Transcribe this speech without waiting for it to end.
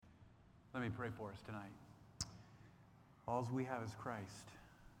Let me pray for us tonight. All we have is Christ.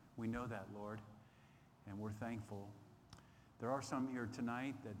 We know that, Lord, and we're thankful. There are some here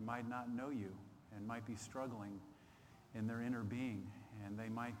tonight that might not know you and might be struggling in their inner being, and they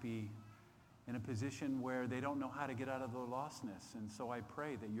might be in a position where they don't know how to get out of their lostness. And so I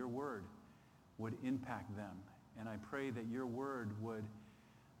pray that your word would impact them, and I pray that your word would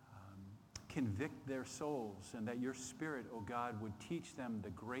convict their souls, and that your Spirit, oh God, would teach them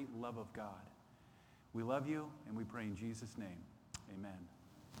the great love of God. We love you, and we pray in Jesus' name. Amen.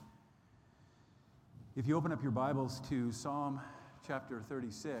 If you open up your Bibles to Psalm chapter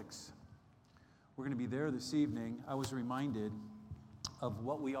 36, we're going to be there this evening. I was reminded of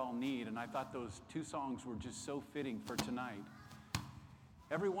what we all need, and I thought those two songs were just so fitting for tonight.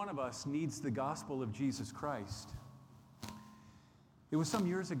 Every one of us needs the gospel of Jesus Christ. It was some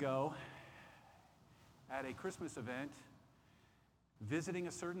years ago at a Christmas event, visiting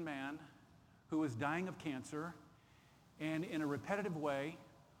a certain man who was dying of cancer, and in a repetitive way,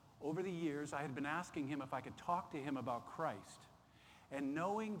 over the years, I had been asking him if I could talk to him about Christ. And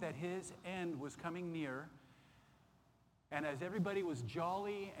knowing that his end was coming near, and as everybody was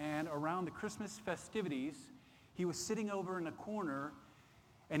jolly and around the Christmas festivities, he was sitting over in a corner,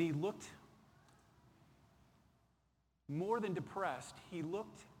 and he looked more than depressed. He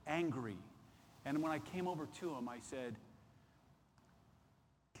looked angry. And when I came over to him, I said,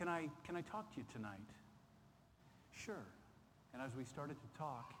 Can I talk to you tonight? Sure. And as we started to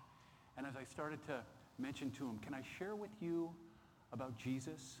talk, and as I started to mention to him, can I share with you about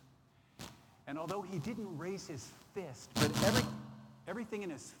Jesus? And although he didn't raise his fist, but everything in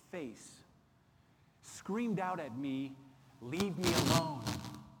his face screamed out at me, leave me alone.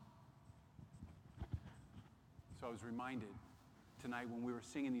 So I was reminded tonight when we were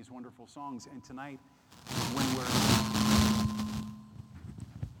singing these wonderful songs, and tonight when we're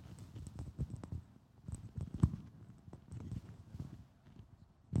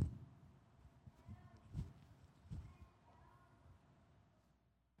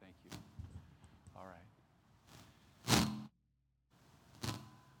thank you. All right.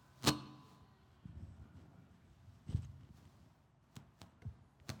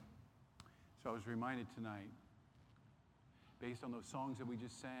 So I was reminded tonight, based on those songs that we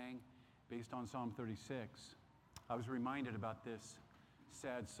just sang, based on Psalm 36, I was reminded about this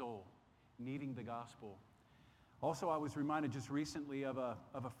sad soul needing the gospel. Also, I was reminded just recently of a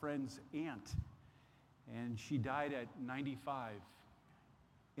friend's aunt, and she died at 95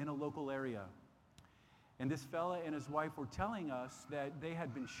 in a local area. And this fella and his wife were telling us that they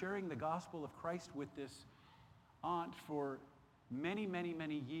had been sharing the gospel of Christ with this aunt for many, many,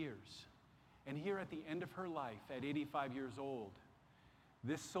 many years. And here at the end of her life, at 85 years old,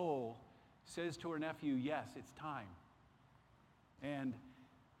 this soul says to her nephew, yes, it's time. And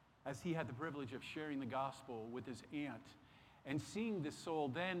as he had the privilege of sharing the gospel with his aunt and seeing this soul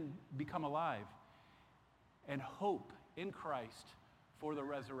then become alive and hope in Christ for the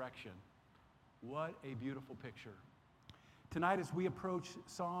resurrection. What a beautiful picture. Tonight, as we approach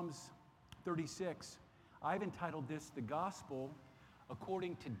Psalms 36, I've entitled this, The Gospel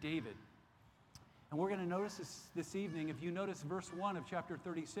According to David. And we're going to notice this evening, if you notice verse 1 of chapter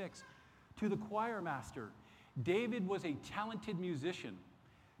 36, to the choir master. David was a talented musician.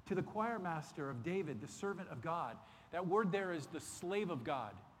 To the choir master of David, the servant of God. That word there is the slave of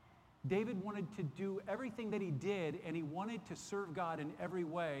God. David wanted to do everything that he did, and he wanted to serve God in every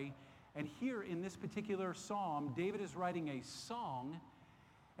way. And here in this particular psalm, David is writing a song,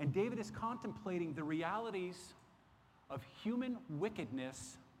 and David is contemplating the realities of human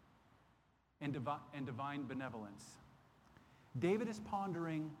wickedness and divine benevolence. David is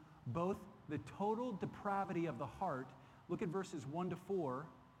pondering both the total depravity of the heart, look at verses 1 to 4,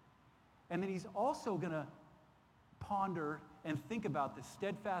 and then he's also going to ponder and think about the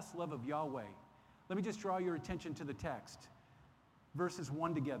steadfast love of Yahweh. Let me just draw your attention to the text. Verses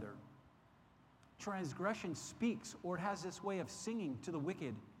 1 together. Transgression speaks, or it has this way of singing to the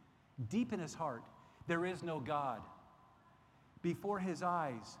wicked, deep in his heart, there is no God before his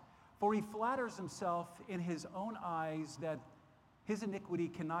eyes. For he flatters himself in his own eyes that his iniquity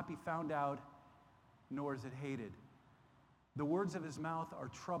cannot be found out, nor is it hated. The words of his mouth are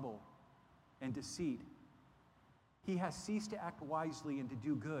trouble and deceit. He has ceased to act wisely and to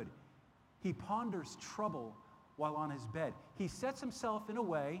do good. He ponders trouble while on his bed. He sets himself in a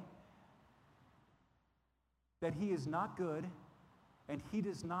way that he is not good, and he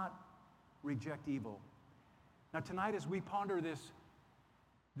does not reject evil. Now tonight, as we ponder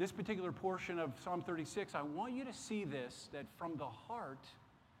this particular portion of Psalm 36, I want you to see this, that from the heart,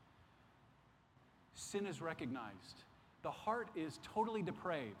 sin is recognized. The heart is totally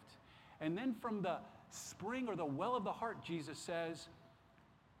depraved. And then from the spring or the well of the heart, Jesus says,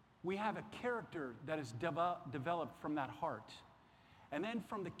 we have a character that is developed from that heart. And then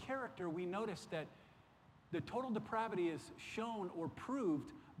from the character, we notice that the total depravity is shown or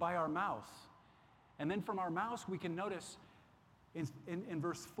proved by our mouth. And then from our mouth, we can notice in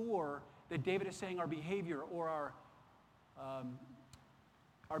verse 4 that David is saying our behavior or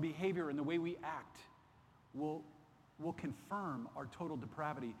our behavior and the way we act will confirm our total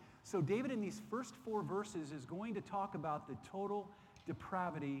depravity. So David in these first 4 verses is going to talk about the total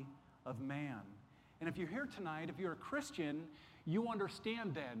depravity of man. And if you're here tonight, if you're a Christian, you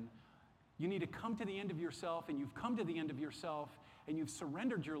understand then you need to come to the end of yourself, and you've come to the end of yourself, and you've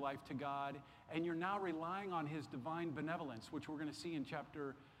surrendered your life to God, and you're now relying on his divine benevolence, which we're going to see in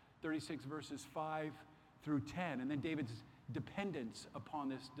chapter 36, verses 5 through 10. And then David's dependence upon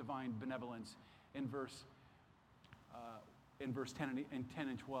this divine benevolence in verse 10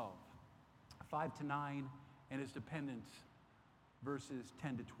 and 12. 5 to 9, and his dependence, verses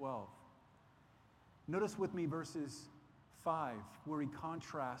 10 to 12. Notice with me verses 5, where he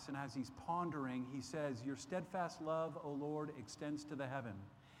contrasts, and as he's pondering, he says, your steadfast love, O Lord, extends to the heaven.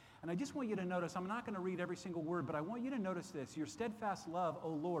 And I just want you to notice, I'm not going to read every single word, but I want you to notice this. Your steadfast love, O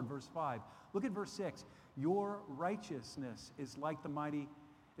Lord, verse 5. Look at verse 6. Your righteousness is like the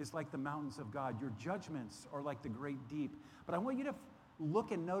mountains of God. Your judgments are like the great deep. But I want you to look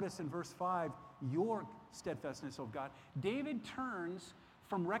and notice in verse 5, your steadfastness, O God. David turns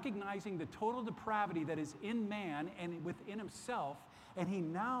from recognizing the total depravity that is in man and within himself, and he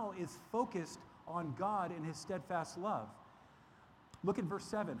now is focused on God and his steadfast love. Look at verse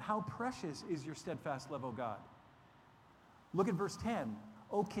 7. How precious is your steadfast love, O God. Look at verse 10.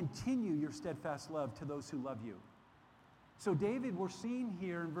 Oh, continue your steadfast love to those who love you. So David, we're seeing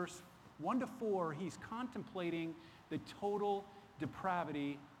here in verse 1 to 4, he's contemplating the total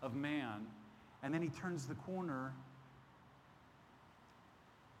depravity of man. And then he turns the corner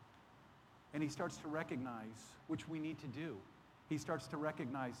and he starts to recognize, which we need to do. He starts to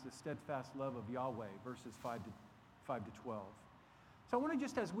recognize the steadfast love of Yahweh, verses 5 to 12. So I want to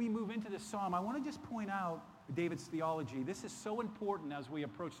just, as we move into this psalm, I want to just point out David's theology. This is so important as we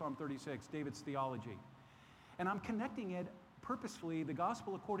approach Psalm 36, David's theology. And I'm connecting it purposefully, the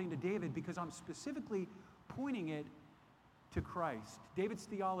gospel according to David, because I'm specifically pointing it to Christ. David's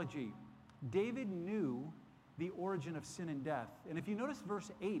theology. David knew the origin of sin and death. And if you notice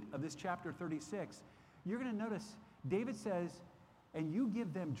verse 8 of this chapter 36, you're going to notice David says, and you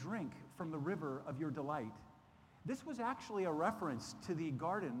give them drink from the river of your delight. This was actually a reference to the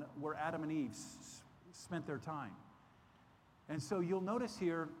garden where Adam and Eve spent their time. And so you'll notice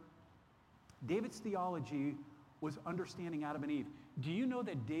here, David's theology was understanding Adam and Eve. Do you know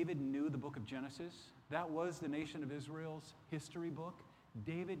that David knew the book of Genesis? That was the nation of Israel's history book.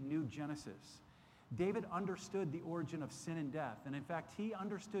 David knew Genesis. David understood the origin of sin and death. And in fact, he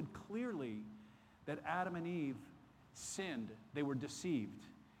understood clearly that Adam and Eve sinned. They were deceived.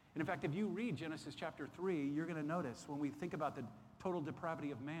 And in fact, if you read Genesis chapter 3, you're going to notice when we think about the total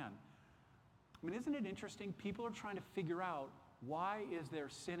depravity of man. I mean, isn't it interesting? People are trying to figure out, why is there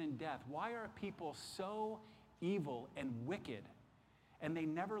sin and death? Why are people so evil and wicked? And they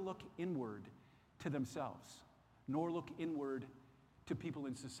never look inward to themselves, nor look inward to people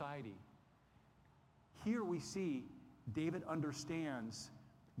in society. Here we see David understands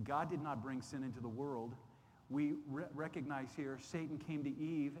God did not bring sin into the world. We recognize here Satan came to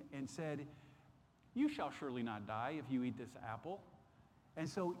Eve and said, you shall surely not die if you eat this apple. And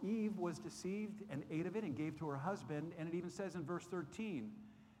so Eve was deceived and ate of it and gave to her husband. And it even says in verse 13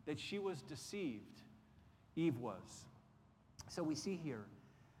 that she was deceived. Eve was. So we see here,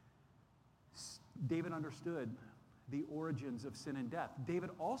 David understood the origins of sin and death. David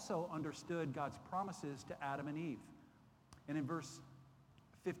also understood God's promises to Adam and Eve. And in verse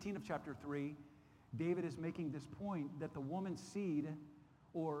 15 of chapter 3, David is making this point that the woman's seed,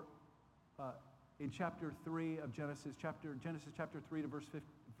 or in chapter 3 of Genesis chapter 3 to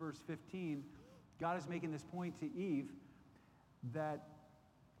verse 15, God is making this point to Eve that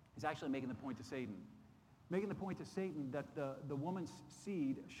is actually making the point to Satan. Making the point to Satan that the woman's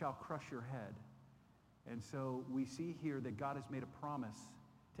seed shall crush your head. And so we see here that God has made a promise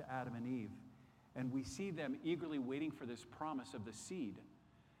to Adam and Eve. And we see them eagerly waiting for this promise of the seed.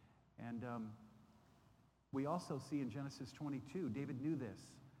 And we also see in Genesis 22, David knew this,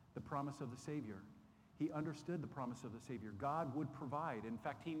 the promise of the Savior. He understood the promise of the Savior. God would provide. In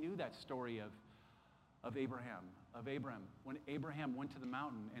fact, he knew that story of Abraham, when Abraham went to the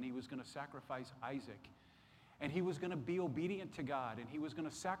mountain and he was going to sacrifice Isaac. And he was going to be obedient to God, and he was going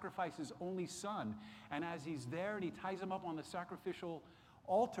to sacrifice his only son. And as he's there and he ties him up on the sacrificial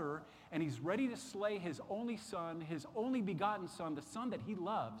altar, and he's ready to slay his only son, his only begotten son, the son that he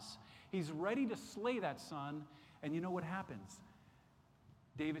loves. He's ready to slay that son, and you know what happens?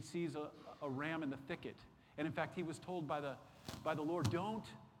 David sees a ram in the thicket, and in fact, he was told by the Lord,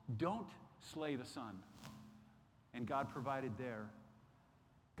 don't slay the son. And God provided there.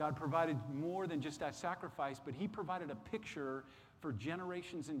 God provided more than just that sacrifice, but he provided a picture for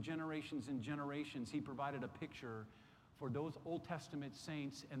generations and generations and generations. He provided a picture for those Old Testament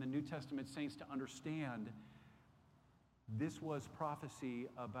saints and the New Testament saints to understand this was prophecy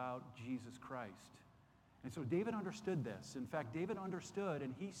about Jesus Christ. And so David understood this. In fact, David understood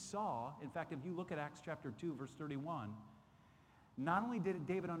and he saw, in fact, if you look at Acts chapter 2, verse 31, not only did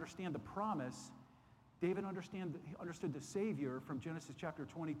David understand the promise, David understood the Savior from Genesis chapter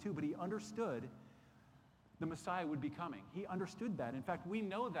 22, but he understood the Messiah would be coming. He understood that. In fact, we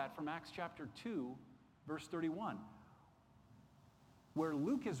know that from Acts chapter 2, verse 31, where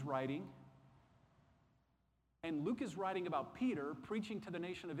Luke is writing, and Luke is writing about Peter preaching to the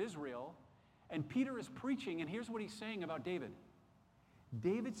nation of Israel, and Peter is preaching, and here's what he's saying about David.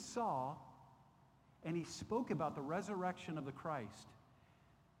 David saw, and he spoke about the resurrection of the Christ,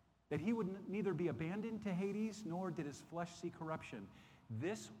 that he would neither be abandoned to Hades, nor did his flesh see corruption.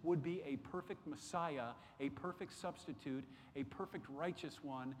 This would be a perfect Messiah, a perfect substitute, a perfect righteous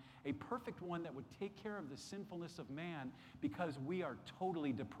one, a perfect one that would take care of the sinfulness of man because we are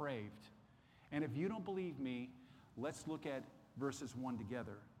totally depraved. And if you don't believe me, let's look at verses 1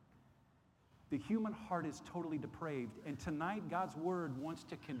 together. The human heart is totally depraved, and tonight God's word wants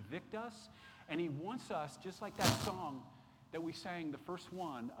to convict us, and he wants us, just like that song that we sang, the first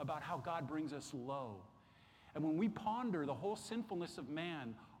one, about how God brings us low. And when we ponder the whole sinfulness of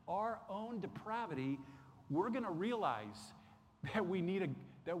man, our own depravity, we're going to realize that we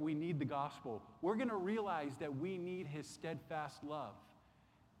need the gospel. We're going to realize that we need his steadfast love.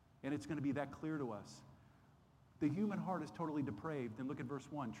 And it's going to be that clear to us. The human heart is totally depraved. And look at verse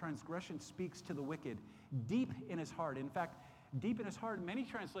 1. Transgression speaks to the wicked deep in his heart. In fact, deep in his heart, many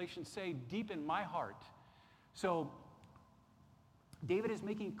translations say deep in my heart. So David is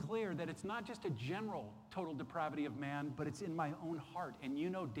making clear that it's not just a general total depravity of man, but it's in my own heart. And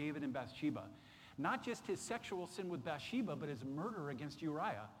you know David and Bathsheba. Not just his sexual sin with Bathsheba, but his murder against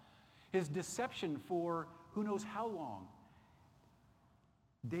Uriah. His deception for who knows how long.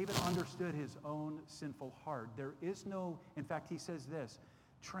 David understood his own sinful heart. There is no, in fact, he says this,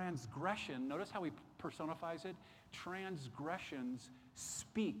 transgression, notice how he personifies it, transgressions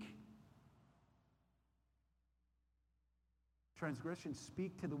speak. Transgressions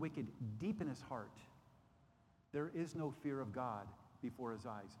speak to the wicked deep in his heart. There is no fear of God before his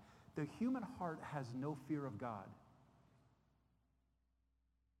eyes. The human heart has no fear of God.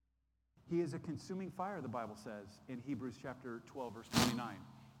 He is a consuming fire, the Bible says in Hebrews chapter 12, verse 29.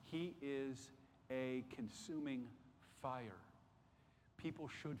 He is a consuming fire. People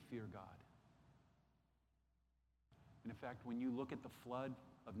should fear God. And in fact, when you look at the flood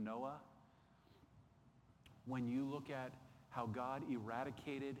of Noah, when you look at how God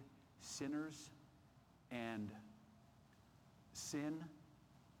eradicated sinners and sin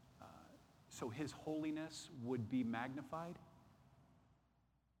so his holiness would be magnified,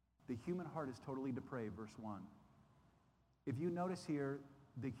 the human heart is totally depraved, verse 1. If you notice here,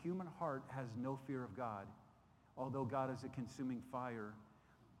 the human heart has no fear of God, although God is a consuming fire.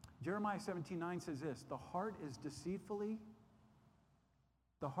 Jeremiah 17:9 says this, the heart is deceitful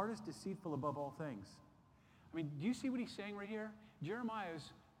above all things. I mean, do you see what he's saying right here? Jeremiah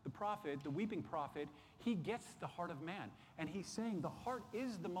is the prophet, the weeping prophet. He gets the heart of man. And he's saying the heart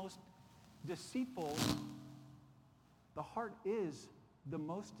is the most deceitful. The heart is the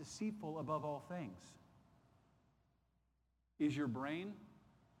most deceitful above all things. Is your brain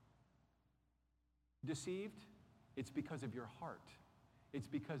deceived? It's because of your heart. It's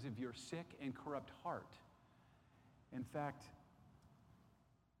because of your sick and corrupt heart. In fact,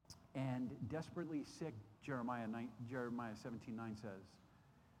 and desperately sick, Jeremiah 17:9 says,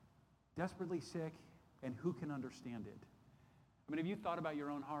 desperately sick, and who can understand it? I mean, have you thought about your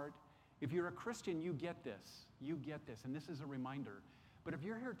own heart? If you're a Christian, you get this. You get this, and this is a reminder. But if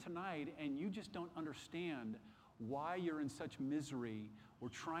you're here tonight and you just don't understand why you're in such misery, we're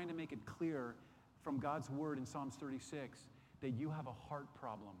trying to make it clear from God's word in Psalms 36 that you have a heart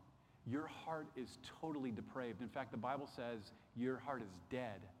problem. Your heart is totally depraved. In fact, the Bible says your heart is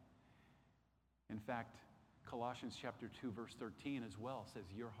dead. In fact, Colossians chapter 2, verse 13 as well says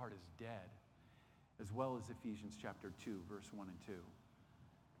your heart is dead, as well as Ephesians chapter 2, verse 1 and 2.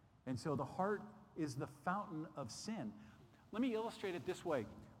 And so the heart is the fountain of sin. Let me illustrate it this way.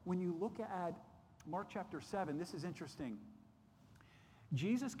 When you look at Mark chapter 7, this is interesting.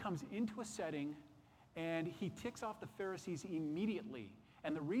 Jesus comes into a setting and he ticks off the Pharisees immediately.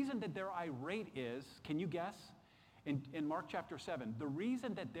 And the reason that they're irate is, can you guess? In Mark chapter 7, the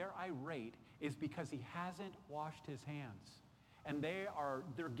reason that they're irate is because he hasn't washed his hands. And they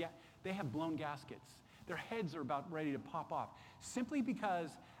have blown gaskets. Their heads are about ready to pop off. Simply because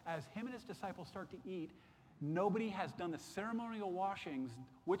as him and his disciples start to eat, nobody has done the ceremonial washings,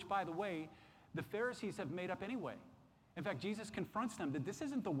 which, by the way, the Pharisees have made up anyway. In fact, Jesus confronts them that this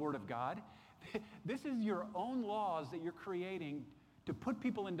isn't the word of God. This is your own laws that you're creating to put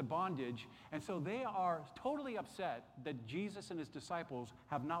people into bondage. And so they are totally upset that Jesus and his disciples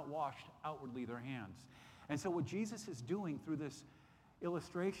have not washed outwardly their hands. And so what Jesus is doing through this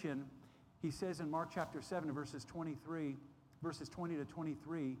illustration, he says in Mark chapter 7, verses 20 to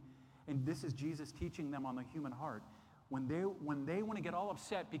 23, and this is Jesus teaching them on the human heart. When they want to get all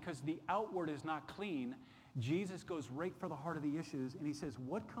upset because the outward is not clean, Jesus goes right for the heart of the issues, and he says,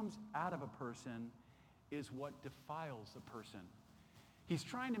 what comes out of a person is what defiles a person. He's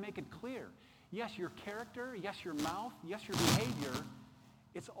trying to make it clear. Yes, your character, yes, your mouth, yes, your behavior,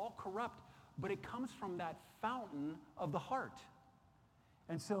 it's all corrupt, but it comes from that fountain of the heart.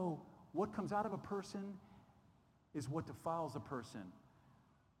 And so what comes out of a person is what defiles a person.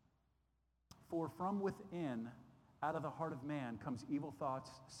 For from within, out of the heart of man, comes evil thoughts,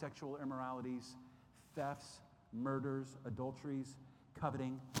 sexual immoralities, thefts, murders, adulteries,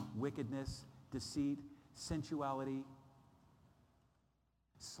 coveting, wickedness, deceit, sensuality,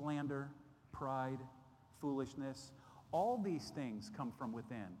 slander, pride, foolishness. All these things come from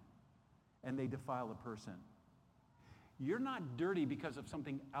within, and they defile a person. You're not dirty because of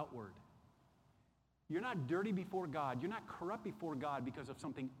something outward. You're not dirty before God. You're not corrupt before God because of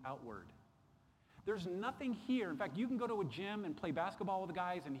something outward. There's nothing here. In fact, you can go to a gym and play basketball with the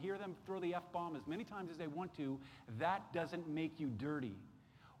guys and hear them throw the F-bomb as many times as they want to. That doesn't make you dirty.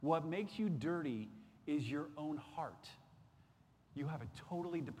 What makes you dirty is your own heart. You have a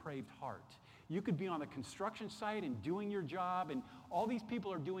totally depraved heart. You could be on the construction site and doing your job, and all these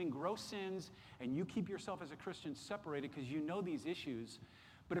people are doing gross sins, and you keep yourself as a Christian separated because you know these issues.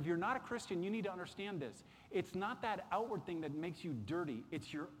 But if you're not a Christian, you need to understand this. It's not that outward thing that makes you dirty.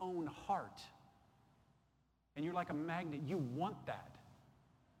 It's your own heart. And you're like a magnet. You want that.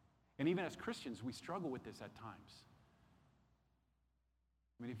 And even as Christians, we struggle with this at times.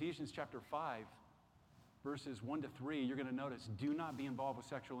 I mean, Ephesians chapter 5, verses 1 to 3, you're going to notice, do not be involved with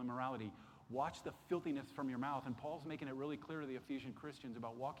sexual immorality. Watch the filthiness from your mouth. And Paul's making it really clear to the Ephesian Christians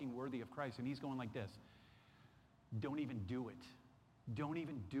about walking worthy of Christ. And he's going like this. Don't even do it. Don't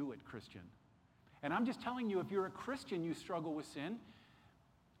even do it, Christian. And I'm just telling you, if you're a Christian, you struggle with sin.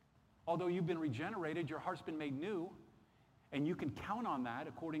 Although you've been regenerated, your heart's been made new, and you can count on that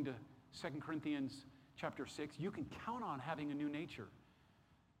according to 2 Corinthians chapter 6. You can count on having a new nature.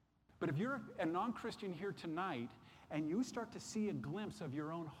 But if you're a non-Christian here tonight and you start to see a glimpse of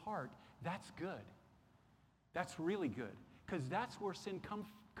your own heart, that's good. That's really good, because that's where sin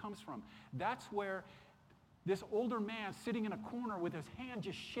comes from. That's where this older man sitting in a corner with his hand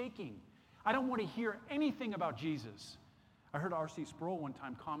just shaking. I don't want to hear anything about Jesus. I heard R.C. Sproul one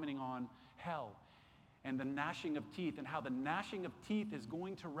time commenting on hell and the gnashing of teeth and how the gnashing of teeth is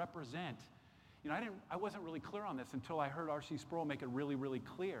going to represent. You know, I wasn't really clear on this until I heard R.C. Sproul make it really, really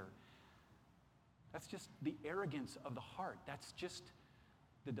clear. That's just the arrogance of the heart. That's just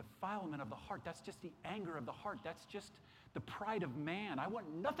the defilement of the heart. That's just the anger of the heart. That's just the pride of man. I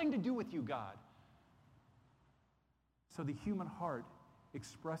want nothing to do with you, God. So the human heart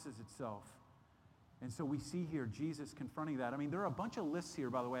expresses itself. And so we see here Jesus confronting that. I mean, there are a bunch of lists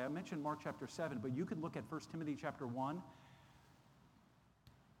here, by the way. I mentioned Mark chapter 7, but you could look at 1 Timothy chapter 1.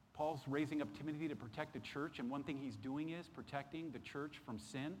 Paul's raising up Timothy to protect the church, and one thing he's doing is protecting the church from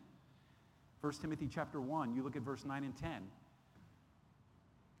sin. 1 Timothy chapter 1, you look at verse 9 and 10.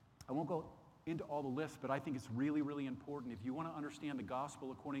 I won't go into all the lists, but I think it's really, really important. If you want to understand the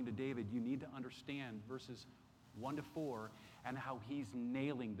gospel according to David, you need to understand verses 1 to 4 and how he's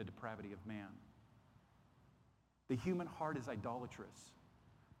nailing the depravity of man. The human heart is idolatrous.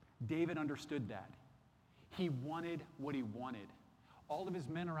 David understood that. He wanted what he wanted. All of his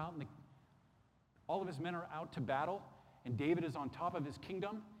men are out to battle, and David is on top of his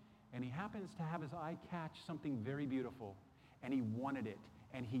kingdom, and he happens to have his eye catch something very beautiful, and he wanted it,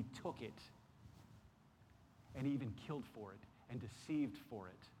 and he took it, and he even killed for it and deceived for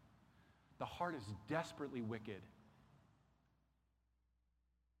it. The heart is desperately wicked.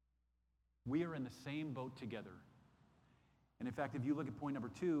 We are in the same boat together. And in fact, if you look at point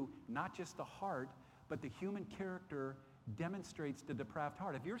number 2, not just the heart, but the human character demonstrates the depraved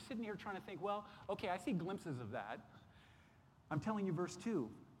heart. If you're sitting here trying to think, well, okay, I see glimpses of that. I'm telling you, verse 2,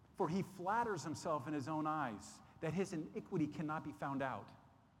 for he flatters himself in his own eyes, that his iniquity cannot be found out.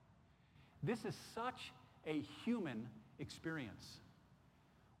 This is such a human experience.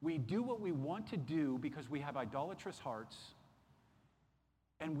 We do what we want to do because we have idolatrous hearts,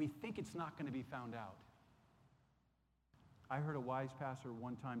 and we think it's not going to be found out. I heard a wise pastor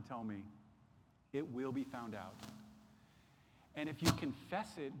one time tell me, it will be found out. And if you confess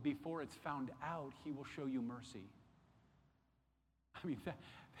it before it's found out, he will show you mercy. I mean,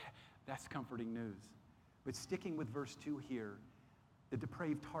 that's comforting news. But sticking with verse 2 here, the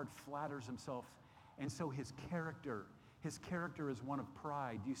depraved heart flatters himself, and so his character is one of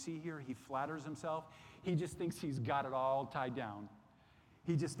pride. Do you see here? He flatters himself. He just thinks he's got it all tied down.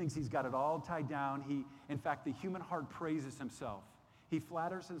 He just thinks he's got it all tied down. In fact, the human heart praises himself. He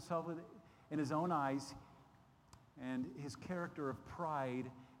flatters himself in his own eyes, and his character of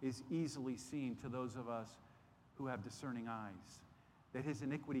pride is easily seen to those of us who have discerning eyes, that his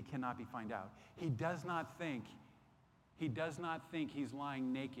iniquity cannot be found out. He does not think he's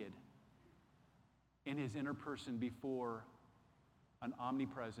lying naked in his inner person before an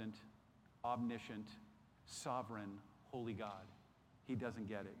omnipresent, omniscient, sovereign, holy God. He doesn't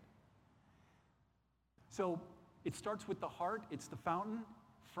get it. So it starts with the heart. It's the fountain.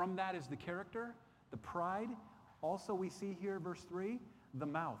 From that is the character, the pride. Also, we see here, verse 3, the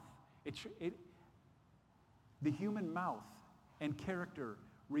mouth. The human mouth and character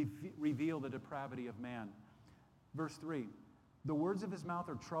reveal the depravity of man. Verse 3, the words of his mouth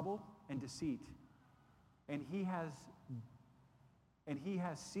are trouble and deceit, and he has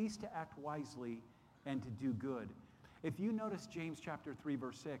ceased to act wisely and to do good. If you notice James chapter 3,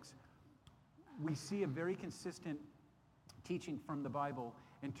 verse 6, we see a very consistent teaching from the Bible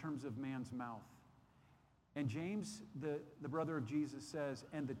in terms of man's mouth. And James, the brother of Jesus, says,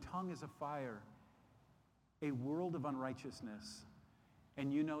 and the tongue is a fire, a world of unrighteousness.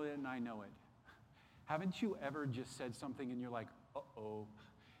 And you know it and I know it. Haven't you ever just said something and you're like, uh-oh,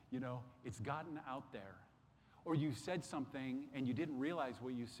 it's gotten out there. Or you said something and you didn't realize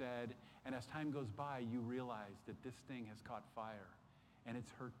what you said, and as time goes by, you realize that this thing has caught fire and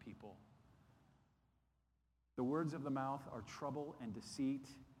it's hurt people. The words of the mouth are trouble and deceit,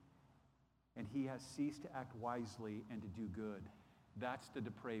 and he has ceased to act wisely and to do good. That's the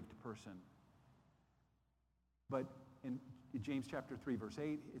depraved person. But in James chapter 3, verse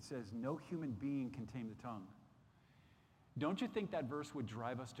 8, it says, no human being can tame the tongue. Don't you think that verse would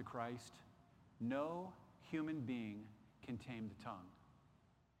drive us to Christ? No human being can tame the tongue.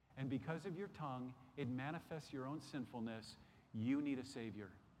 And because of your tongue, it manifests your own sinfulness. You need a Savior,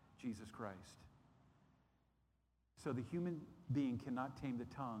 Jesus Christ. So the human being cannot tame the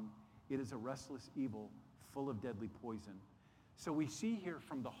tongue. It is a restless evil full of deadly poison. So we see here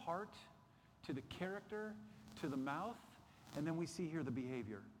from the heart to the character to the mouth, and then we see here the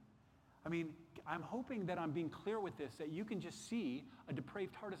behavior. I mean, I'm hoping that I'm being clear with this, that you can just see a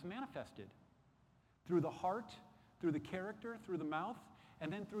depraved heart is manifested through the heart, through the character, through the mouth,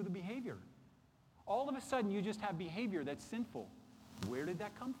 and then through the behavior. All of a sudden, you just have behavior that's sinful. Where did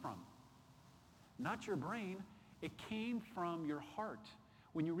that come from? Not your brain. It came from your heart.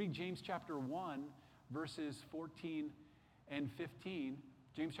 When you read James chapter 1, verses 14 and 15,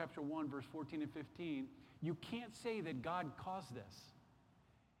 James chapter 1, verse 14 and 15, you can't say that God caused this.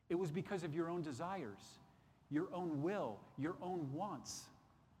 It was because of your own desires, your own will, your own wants.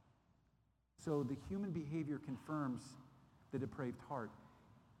 So the human behavior confirms the depraved heart.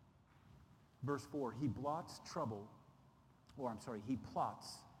 Verse 4, he plots trouble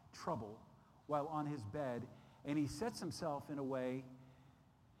while on his bed, and he sets himself in a way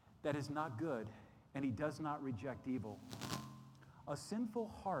that is not good, and he does not reject evil. A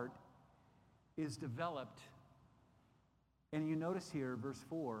sinful heart is developed, and you notice here, verse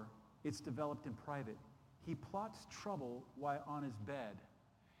 4, it's developed in private. He plots trouble while on his bed.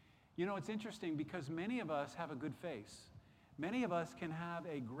 It's interesting because many of us have a good face. Many of us can have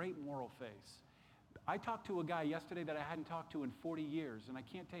a great moral face. I talked to a guy yesterday that I hadn't talked to in 40 years, and I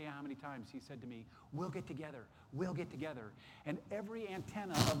can't tell you how many times he said to me, we'll get together. And every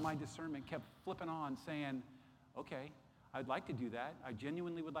antenna of my discernment kept flipping on saying, okay, I'd like to do that. I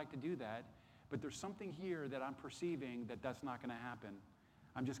genuinely would like to do that. But there's something here that I'm perceiving that's not going to happen.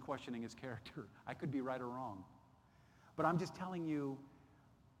 I'm just questioning his character. I could be right or wrong. But I'm just telling you,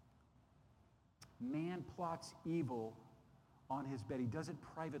 man plots evil on his bed. He does it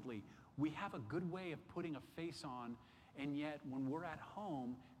privately. We have a good way of putting a face on, and yet when we're at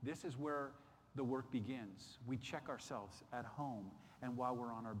home, this is where the work begins. We check ourselves at home and while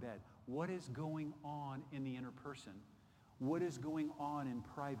we're on our bed. What is going on in the inner person? What is going on in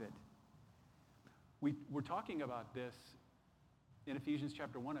private? We're talking about this in Ephesians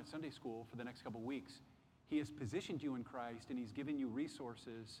chapter 1 at Sunday school for the next couple weeks, he has positioned you in Christ and he's given you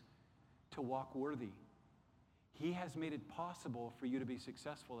resources to walk worthy. He has made it possible for you to be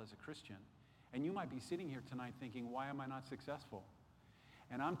successful as a Christian. And you might be sitting here tonight thinking, why am I not successful?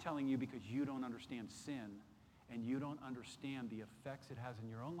 And I'm telling you because you don't understand sin and you don't understand the effects it has in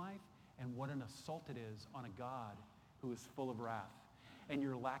your own life and what an assault it is on a God who is full of wrath. And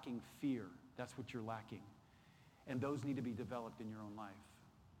you're lacking fear. That's what you're lacking. And those need to be developed in your own life.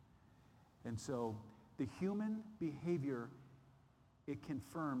 And so the human behavior, it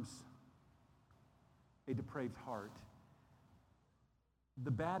confirms a depraved heart.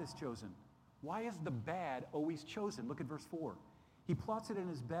 The bad is chosen. Why is the bad always chosen? Look at verse 4. He plots it in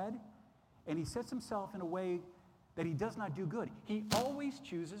his bed, and he sets himself in a way that he does not do good. He always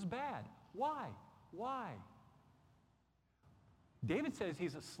chooses bad. Why? Why? David says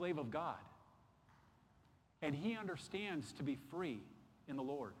he's a slave of God, and he understands to be free in the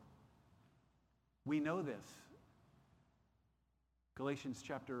Lord. We know this. Galatians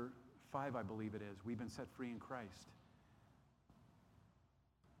chapter 5, I believe it is. We've been set free in Christ.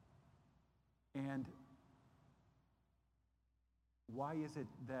 And why is it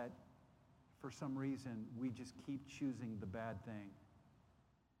that for some reason we just keep choosing the bad thing?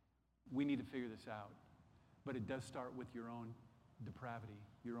 We need to figure this out. But it does start with your own depravity,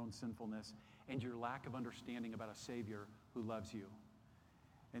 your own sinfulness, and your lack of understanding about a Savior who loves you.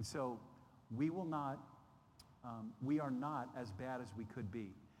 And so we are not as bad as we could be.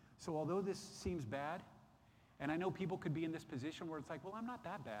 So although this seems bad, and I know people could be in this position where it's like, well, I'm not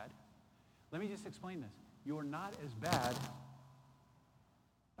that bad. Let me just explain this. You're not as bad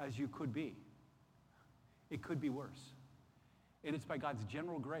as you could be. It could be worse. And it's by God's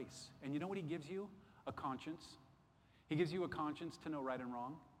general grace. And you know what he gives you? A conscience. He gives you a conscience to know right and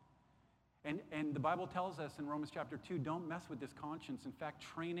wrong. And the Bible tells us in Romans chapter 2, don't mess with this conscience. In fact,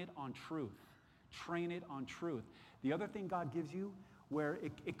 train it on truth. Train it on truth. The other thing God gives you, where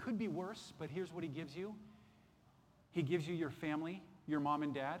it could be worse, but here's what he gives you. He gives you your family, your mom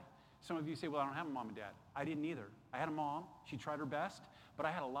and dad. Some of you say, well, I don't have a mom and dad. I didn't either. I had a mom. She tried her best. But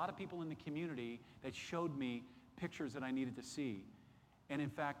I had a lot of people in the community that showed me pictures that I needed to see. And in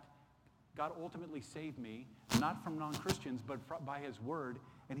fact, God ultimately saved me, not from non-Christians, but by his word.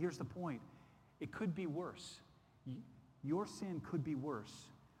 And here's the point. It could be worse. Your sin could be worse.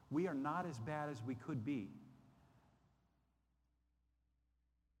 We are not as bad as we could be.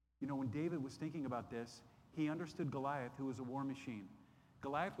 You know, when David was thinking about this, he understood Goliath, who was a war machine.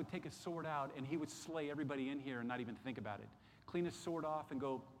 Goliath would take his sword out, and he would slay everybody in here and not even think about it. Clean his sword off and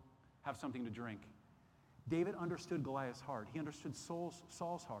go have something to drink. David understood Goliath's heart. He understood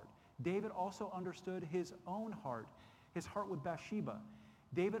Saul's heart. David also understood his own heart, his heart with Bathsheba.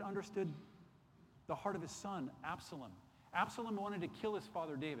 David understood the heart of his son, Absalom. Absalom wanted to kill his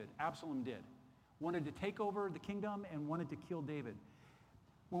father David. Absalom did. Wanted to take over the kingdom and wanted to kill David.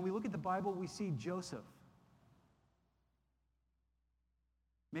 When we look at the Bible, we see Joseph.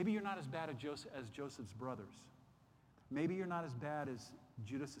 Maybe you're not as bad as Joseph's brothers. Maybe you're not as bad as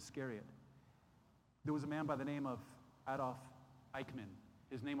Judas Iscariot. There was a man by the name of Adolf Eichmann.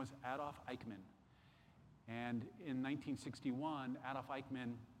 His name was Adolf Eichmann. And in 1961, Adolf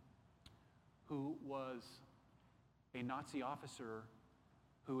Eichmann, who was a Nazi officer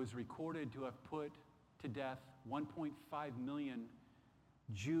who was recorded to have put to death 1.5 million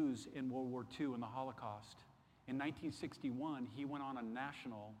Jews in World War II in the Holocaust. In 1961, he went on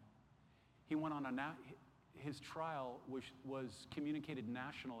his trial was communicated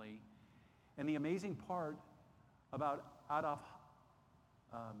nationally. And the amazing part about Adolf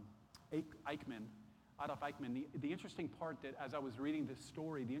Eichmann, the interesting part that as I was reading this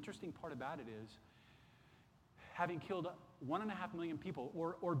story, the interesting part about it is, having killed 1.5 million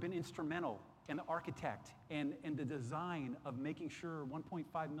people or been instrumental in the architect and the design of making sure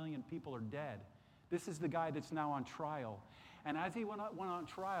 1.5 million people are dead. This is the guy that's now on trial. And as he went on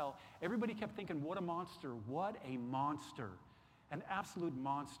trial, everybody kept thinking, what a monster, an absolute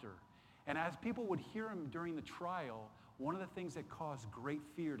monster. And as people would hear him during the trial, one of the things that caused great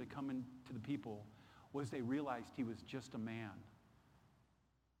fear to come into the people was they realized he was just a man.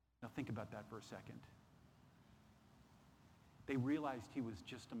 Now think about that for a second. They realized he was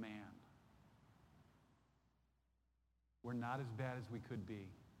just a man. We're not as bad as we could be.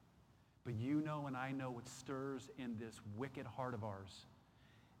 But you know and I know what stirs in this wicked heart of ours.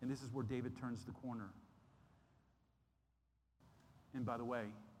 And this is where David turns the corner. And by the way,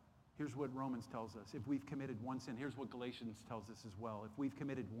 here's what Romans tells us. If we've committed one sin, here's what Galatians tells us as well. If we've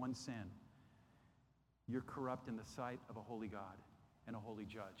committed one sin, you're corrupt in the sight of a holy God and a holy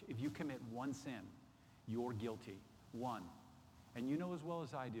judge. If you commit one sin, you're guilty. One. And you know as well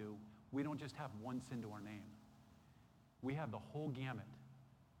as I do, we don't just have one sin to our name. We have the whole gamut.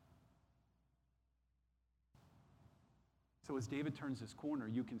 So as David turns this corner,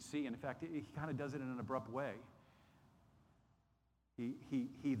 you can see, and in fact, he kind of does it in an abrupt way.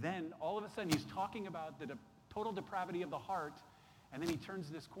 He then, all of a sudden, he's talking about the total depravity of the heart, and then he turns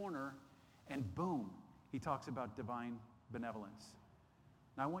this corner, and boom, he talks about divine benevolence.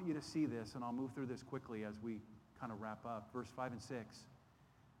 Now, I want you to see this, and I'll move through this quickly as we kind of wrap up. Verse 5 and 6,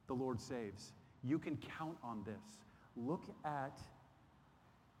 the Lord saves. You can count on this. Look at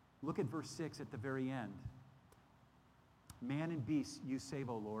verse 6 at the very end. Man and beast you save,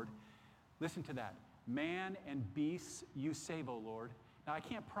 O Lord. Listen to that. Man and beasts you save, O Lord. Now, I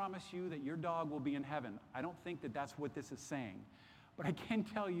can't promise you that your dog will be in heaven. I don't think that that's what this is saying. But I can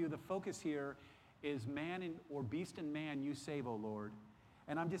tell you the focus here is man or beast and man you save, O Lord.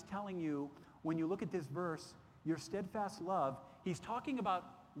 And I'm just telling you, when you look at this verse, your steadfast love, he's talking about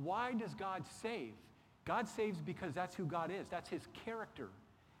why does God save? God saves because that's who God is. That's his character.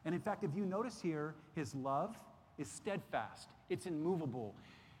 And in fact, if you notice here, his love is steadfast. It's immovable.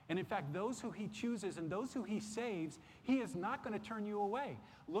 And in fact, those who he chooses and those who he saves, he is not going to turn you away.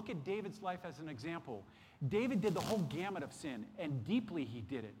 Look at David's life as an example. David did the whole gamut of sin, and deeply he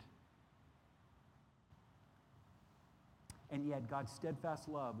did it. And yet God's steadfast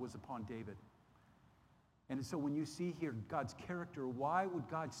love was upon David. And so when you see here God's character, why would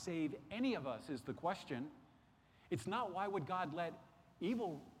God save any of us is the question. It's not why would God let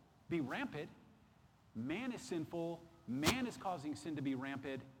evil be rampant. Man is sinful. Man is causing sin to be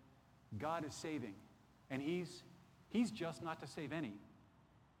rampant. God is saving. And he's just not to save any.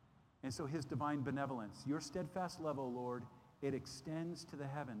 And so his divine benevolence, your steadfast love, O Lord, it extends to the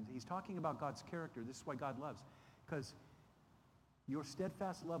heavens. He's talking about God's character. This is why God loves. Because your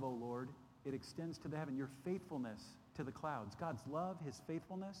steadfast love, O Lord, it extends to the heaven. Your faithfulness to the clouds. God's love, his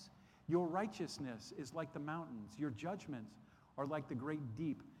faithfulness. Your righteousness is like the mountains. Your judgments are like the great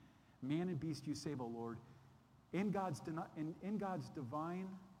deep. Man and beast you save, O Lord. In God's divine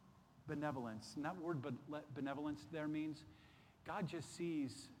benevolence, and that word benevolence there means God just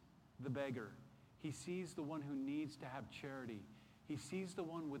sees the beggar. He sees the one who needs to have charity. He sees the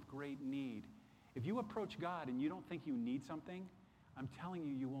one with great need. If you approach God and you don't think you need something, I'm telling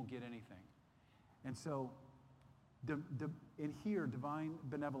you, you won't get anything. And so, in here, divine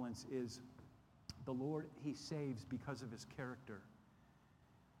benevolence is the Lord, he saves because of his character.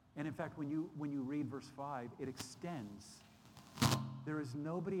 And in fact, when you read verse 5, it extends. There is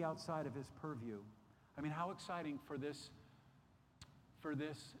nobody outside of his purview. I mean, how exciting for this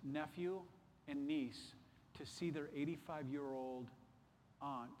nephew and niece to see their 85-year-old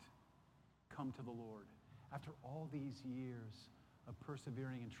aunt come to the Lord after all these years of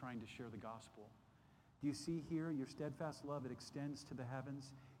persevering and trying to share the gospel. Do you see here your steadfast love? It extends to the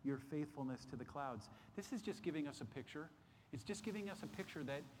heavens, your faithfulness to the clouds. This is just giving us a picture. It's just giving us a picture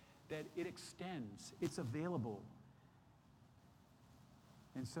that it extends. It's available.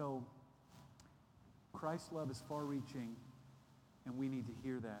 And so Christ's love is far-reaching, and we need to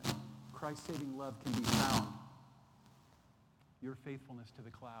hear that. Christ's saving love can be found. Your faithfulness to the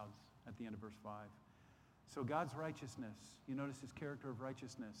clouds at the end of verse 5. So God's righteousness, you notice his character of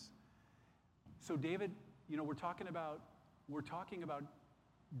righteousness. So David, we're talking about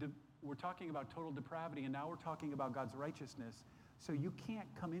total depravity, and now we're talking about God's righteousness. So you can't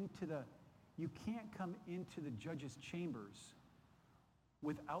come into the judge's chambers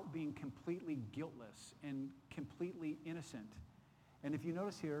without being completely guiltless and completely innocent. And if you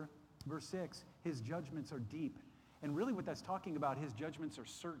notice here, verse 6, his judgments are deep. And really what that's talking about, his judgments are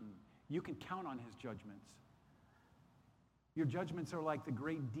certain. You can count on his judgments. Your judgments are like the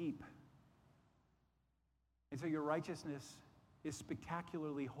great deep. And so your righteousness is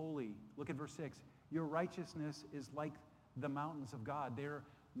spectacularly holy. Look at verse 6. Your righteousness is like the mountains of God. They're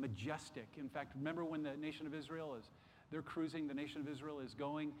majestic. In fact, remember when the nation of Israel they're cruising, the nation of Israel is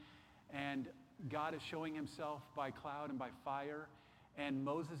going, and God is showing himself by cloud and by fire, and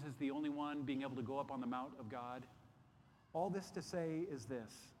Moses is the only one being able to go up on the mount of God. All this to say is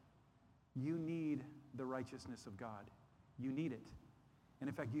this: you need the righteousness of God. You need it. And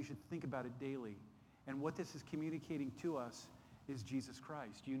in fact, you should think about it daily. And what this is communicating to us is Jesus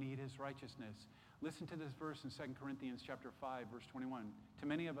Christ. You need his righteousness. Listen to this verse in 2 Corinthians chapter 5, verse 21. To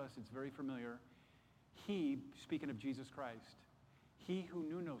many of us, it's very familiar. He, speaking of Jesus Christ, he who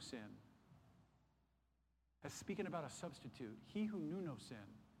knew no sin, as speaking about a substitute, he who knew no sin,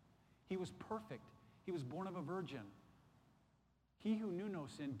 he was perfect. He was born of a virgin. He who knew no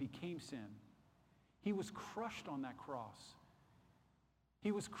sin became sin. He was crushed on that cross.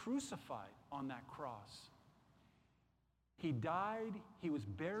 He was crucified on that cross. He died, he was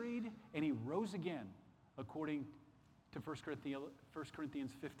buried, and he rose again, according to 1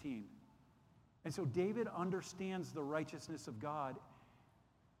 Corinthians 15. And so David understands the righteousness of God,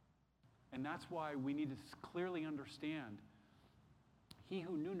 and that's why we need to clearly understand he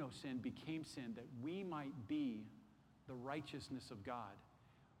who knew no sin became sin, that we might be the righteousness of God.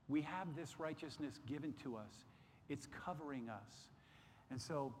 We have this righteousness given to us. It's covering us. And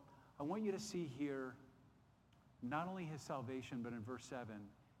so I want you to see here not only his salvation, but in verse 7,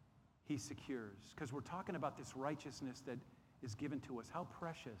 he secures. Because we're talking about this righteousness that is given to us. How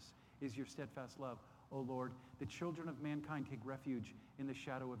precious is your steadfast love, O Lord. The children of mankind take refuge in the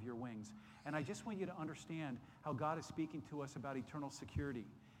shadow of your wings. And I just want you to understand how God is speaking to us about eternal security.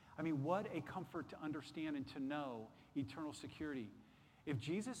 I mean, what a comfort to understand and to know eternal security. If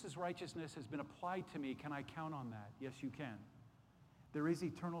Jesus' righteousness has been applied to me, can I count on that? Yes, you can. There is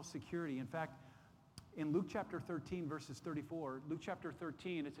eternal security. In fact, in Luke chapter 13, verses 34, Luke chapter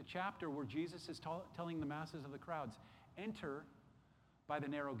 13, it's a chapter where Jesus is telling the masses of the crowds, enter by the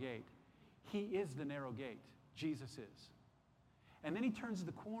narrow gate. He is the narrow gate. Jesus is. And then he turns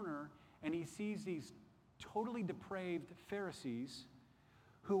the corner and he sees these totally depraved Pharisees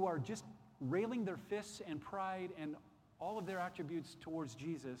who are just railing their fists and pride and all of their attributes towards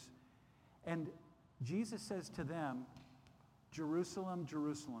Jesus. And Jesus says to them, Jerusalem,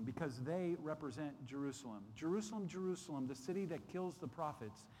 Jerusalem, because they represent Jerusalem. Jerusalem, Jerusalem, the city that kills the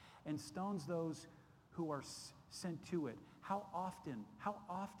prophets and stones those who are sent to it. How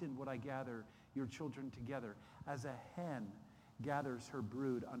often would I gather your children together as a hen gathers her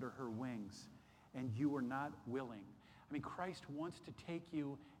brood under her wings, and you were not willing. I mean, Christ wants to take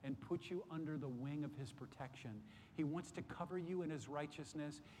you and put you under the wing of his protection. He wants to cover you in his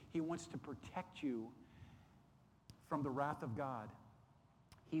righteousness. He wants to protect you from the wrath of God.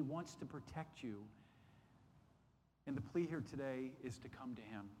 He wants to protect you. And the plea here today is to come to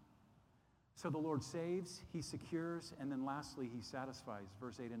him. So the Lord saves, he secures, and then lastly, he satisfies,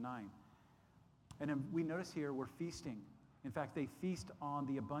 verse 8 and 9. And then we notice here we're feasting. In fact, they feast on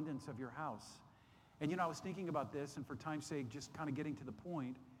the abundance of your house. And I was thinking about this, and for time's sake, just kind of getting to the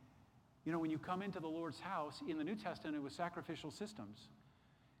point. When you come into the Lord's house, in the New Testament, it was sacrificial systems.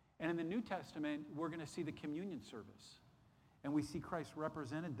 And in the New Testament, we're going to see the communion service. And we see Christ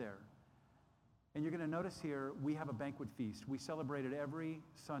represented there. And you're going to notice here, we have a banquet feast. We celebrate it every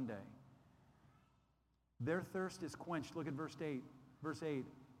Sunday. Their thirst is quenched. Look at verse 8. Verse 8,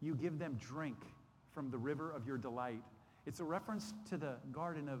 you give them drink from the river of your delight. It's a reference to the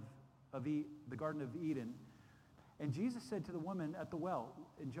Garden of Eden. And Jesus said to the woman at the well,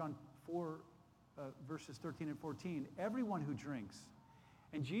 in John 4, verses 13 and 14, everyone who drinks.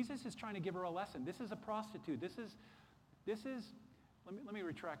 And Jesus is trying to give her a lesson. This is a prostitute. This is. Let me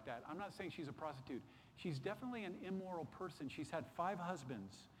retract that. I'm not saying she's a prostitute. She's definitely an immoral person. She's had 5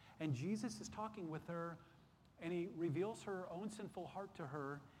 husbands. And Jesus is talking with her, and he reveals her own sinful heart to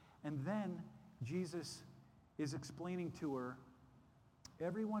her. And then Jesus is explaining to her,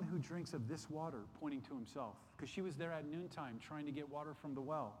 everyone who drinks of this water, pointing to himself, because she was there at noontime trying to get water from the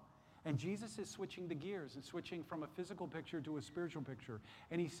well. And Jesus is switching the gears and switching from a physical picture to a spiritual picture.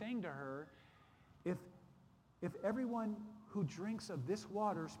 And he's saying to her, if everyone who drinks of this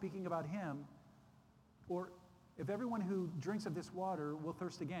water, speaking about him, or if everyone who drinks of this water will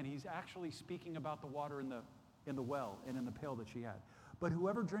thirst again, he's actually speaking about the water in the well and in the pail that she had. But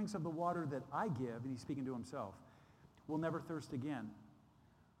whoever drinks of the water that I give, and he's speaking to himself, will never thirst again.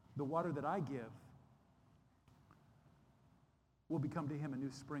 The water that I give will become to him a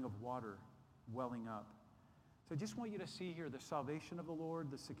new spring of water welling up. So I just want you to see here the salvation of the Lord,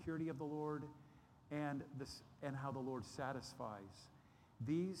 the security of the Lord, and how the Lord satisfies.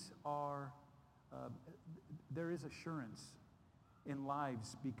 These are, there is assurance in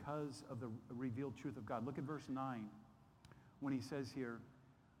lives because of the revealed truth of God. Look at verse 9 when he says here,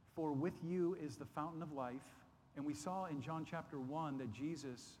 for with you is the fountain of life. And we saw in John chapter 1 that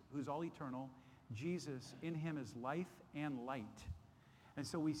Jesus, who's all eternal, Jesus, in him is life and light. And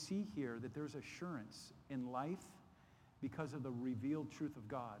so we see here that there's assurance in life because of the revealed truth of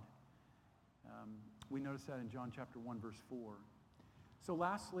God. We notice that in John chapter 1, verse 4. So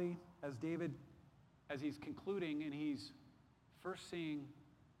lastly, as David, as he's concluding, and he's first seeing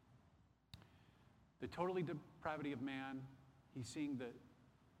the totally depravity of man, he's seeing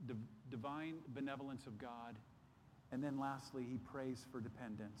the divine benevolence of God, and then lastly, he prays for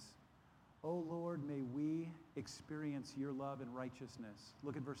dependence. Oh Lord, may we experience your love and righteousness.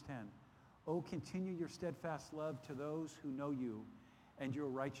 Look at verse 10. Oh, continue your steadfast love to those who know you, and your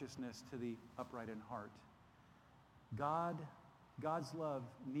righteousness to the upright in heart. God's love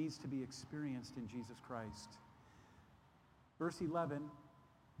needs to be experienced in Jesus Christ. Verse 11,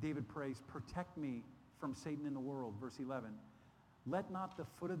 David prays, protect me from Satan in the world. Verse 11, let not the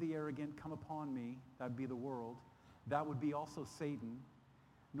foot of the arrogant come upon me, that would be the world, that would be also Satan,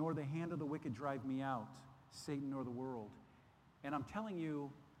 nor the hand of the wicked drive me out, Satan nor the world. And I'm telling you,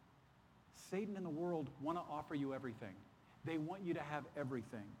 Satan and the world want to offer you everything. They want you to have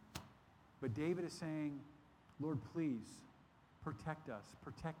everything. But David is saying, Lord, please protect us,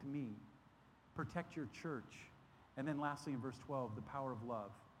 protect me, protect your church. And then lastly in verse 12, the power of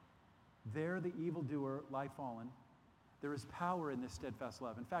love. There the evildoer lie fallen. There is power in this steadfast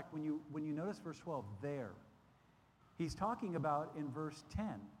love. In fact, when you notice verse 12, there, he's talking about in verse 10,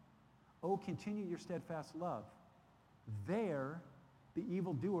 oh, continue your steadfast love. There the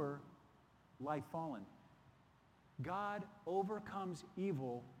evildoer lie fallen. God overcomes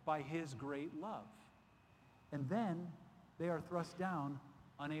evil by his great love. And then they are thrust down,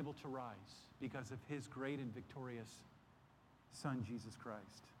 unable to rise because of his great and victorious Son, Jesus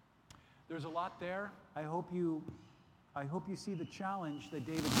Christ. There's a lot there. I hope you see the challenge that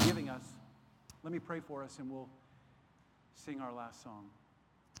David's giving us. Let me pray for us and we'll sing our last song.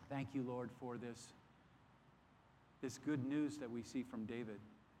 Thank you, Lord, for this good news that we see from David.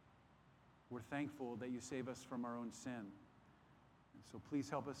 We're thankful that you save us from our own sin. And so please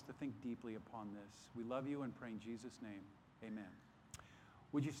help us to think deeply upon this. We love you and pray in Jesus' name. Amen.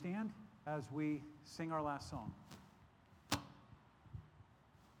 Would you stand as we sing our last song?